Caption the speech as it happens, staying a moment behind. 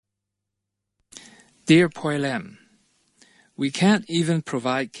Dear Poi Lam, we can't even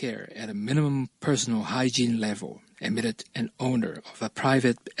provide care at a minimum personal hygiene level, admitted an owner of a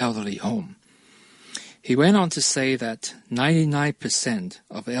private elderly home. He went on to say that 99%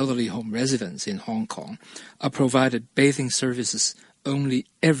 of elderly home residents in Hong Kong are provided bathing services only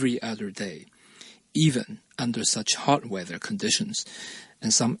every other day, even under such hot weather conditions,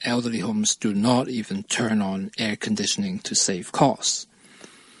 and some elderly homes do not even turn on air conditioning to save costs.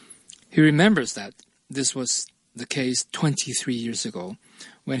 He remembers that this was the case 23 years ago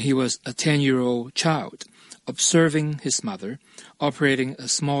when he was a 10-year-old child observing his mother operating a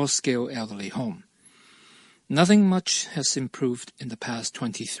small-scale elderly home. Nothing much has improved in the past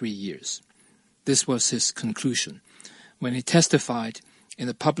 23 years. This was his conclusion when he testified in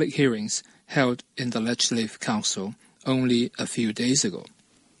the public hearings held in the Legislative Council only a few days ago.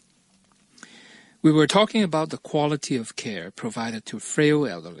 We were talking about the quality of care provided to frail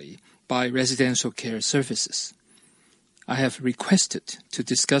elderly by residential care services. I have requested to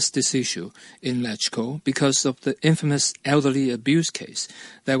discuss this issue in LegCo because of the infamous elderly abuse case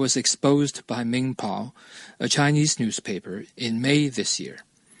that was exposed by Ming Pao, a Chinese newspaper, in May this year.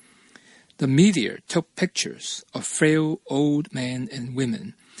 The media took pictures of frail old men and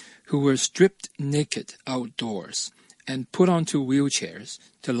women who were stripped naked outdoors and put onto wheelchairs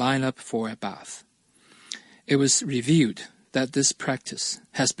to line up for a bath. It was revealed that this practice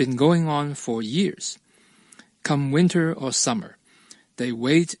has been going on for years. Come winter or summer, they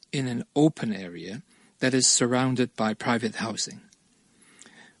wait in an open area that is surrounded by private housing.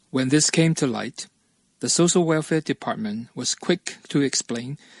 When this came to light, the Social Welfare Department was quick to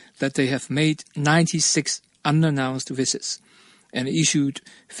explain that they have made 96 unannounced visits and issued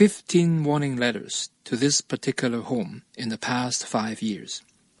 15 warning letters to this particular home in the past 5 years.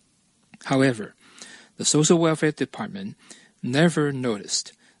 However, the Social Welfare Department never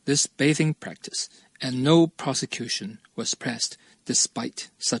noticed this bathing practice, and no prosecution was pressed despite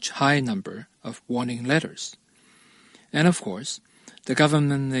such high number of warning letters. And of course, the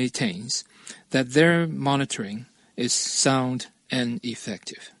government maintains that their monitoring is sound and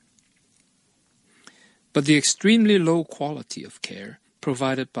effective. But the extremely low quality of care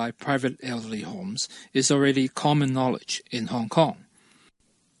provided by private elderly homes is already common knowledge in Hong Kong.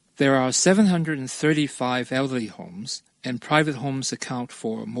 There are 735 elderly homes, and private homes account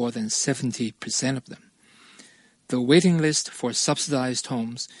for more than 70% of them. The waiting list for subsidized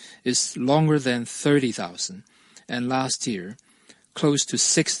homes is longer than 30,000, and last year, close to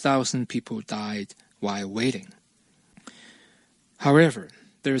 6,000 people died while waiting. However,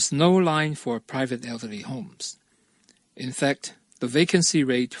 there is no line for private elderly homes. In fact, the vacancy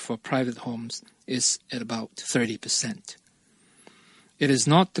rate for private homes is at about 30%. It is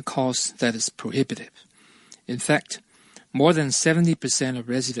not the cost that is prohibitive. In fact, more than 70% of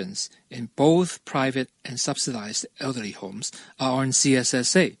residents in both private and subsidized elderly homes are on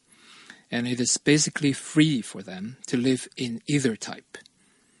CSSA, and it is basically free for them to live in either type.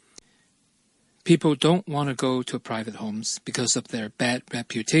 People don't want to go to private homes because of their bad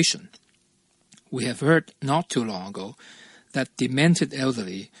reputation. We have heard not too long ago that demented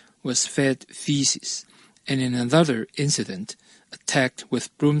elderly was fed feces, and in another incident, attacked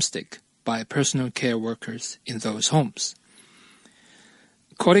with broomstick by personal care workers in those homes.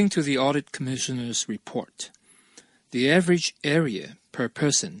 According to the Audit Commissioner's report, the average area per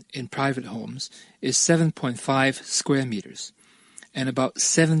person in private homes is 7.5 square meters and about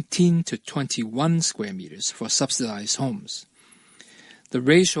 17 to 21 square meters for subsidized homes. The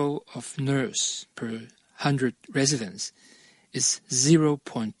ratio of nurse per 100 residents is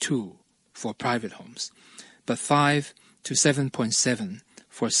 0.2 for private homes, but 5 to 7.7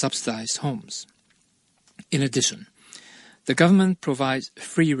 for subsidized homes. In addition, the government provides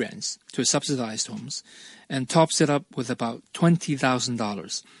free rents to subsidized homes and tops it up with about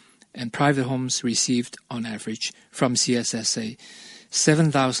 $20,000, and private homes received, on average, from CSSA,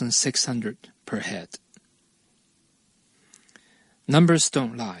 $7,600 per head. Numbers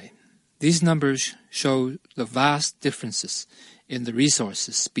don't lie. These numbers show the vast differences in the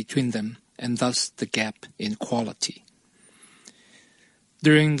resources between them and thus the gap in quality.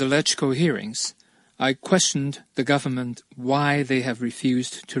 During the LegCo hearings, I questioned the government why they have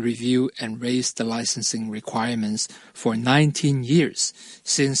refused to review and raise the licensing requirements for 19 years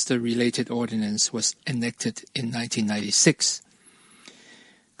since the related ordinance was enacted in 1996.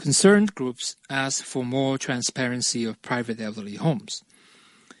 Concerned groups asked for more transparency of private elderly homes.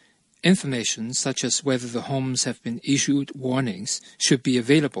 Information such as whether the homes have been issued warnings should be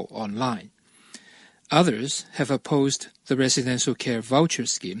available online. Others have opposed the residential care voucher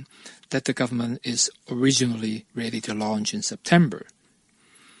scheme that the government is originally ready to launch in September.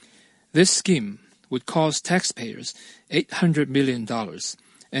 This scheme would cost taxpayers $800 million,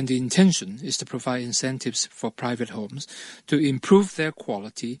 and the intention is to provide incentives for private homes to improve their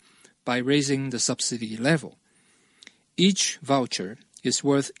quality by raising the subsidy level. Each voucher is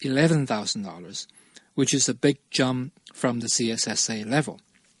worth $11,000, which is a big jump from the CSSA level.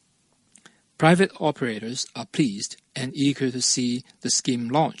 Private operators are pleased and eager to see the scheme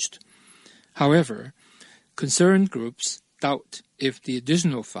launched. However, concerned groups doubt if the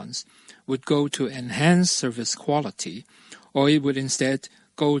additional funds would go to enhance service quality, or it would instead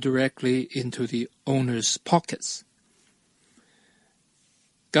go directly into the owners' pockets.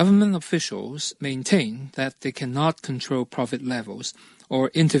 Government officials maintain that they cannot control profit levels or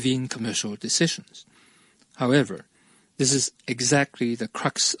intervene commercial decisions. However, this is exactly the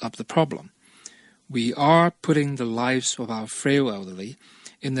crux of the problem. We are putting the lives of our frail elderly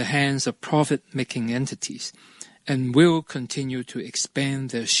in the hands of profit-making entities and will continue to expand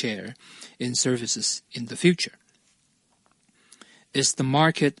their share in services in the future. Is the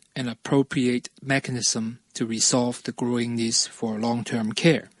market an appropriate mechanism to resolve the growing needs for long-term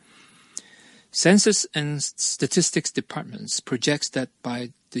care? Census and Statistics Departments projects that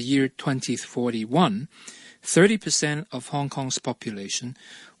by the year 2041, 30% of Hong Kong's population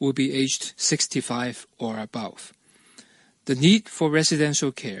will be aged 65 or above. The need for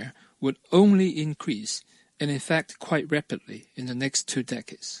residential care would only increase, and in fact quite rapidly, in the next 2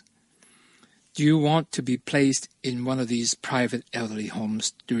 decades. Do you want to be placed in one of these private elderly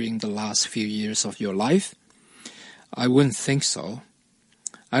homes during the last few years of your life? I wouldn't think so.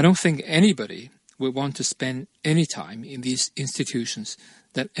 I don't think anybody would want to spend any time in these institutions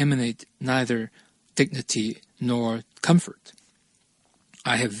that emanate neither dignity nor comfort.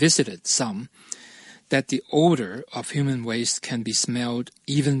 I have visited some that the odor of human waste can be smelled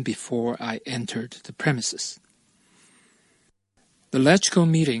even before I entered the premises. The LegCo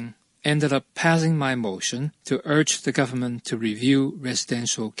meeting ended up passing my motion to urge the government to review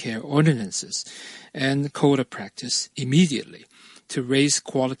residential care ordinances and code of practice immediately to raise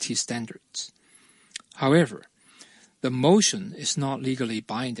quality standards. However, the motion is not legally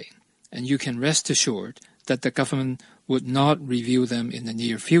binding, and you can rest assured that the government would not review them in the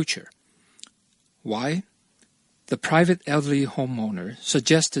near future. Why? The private elderly homeowner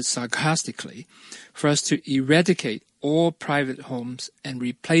suggested sarcastically for us to eradicate all private homes and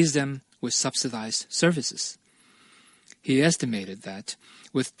replace them with subsidized services. He estimated that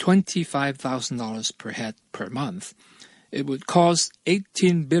with $25,000 per head per month, it would cost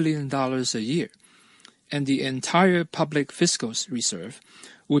 $18 billion a year, and the entire public fiscal reserve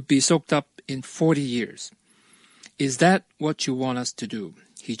would be soaked up in 40 years. Is that what you want us to do?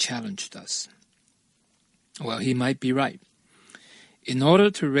 He challenged us. Well, he might be right. In order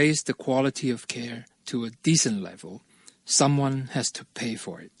to raise the quality of care to a decent level, someone has to pay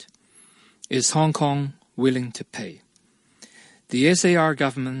for it. Is Hong Kong willing to pay? The SAR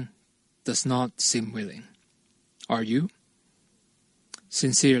government does not seem willing. Are you?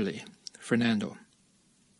 Sincerely, Fernando.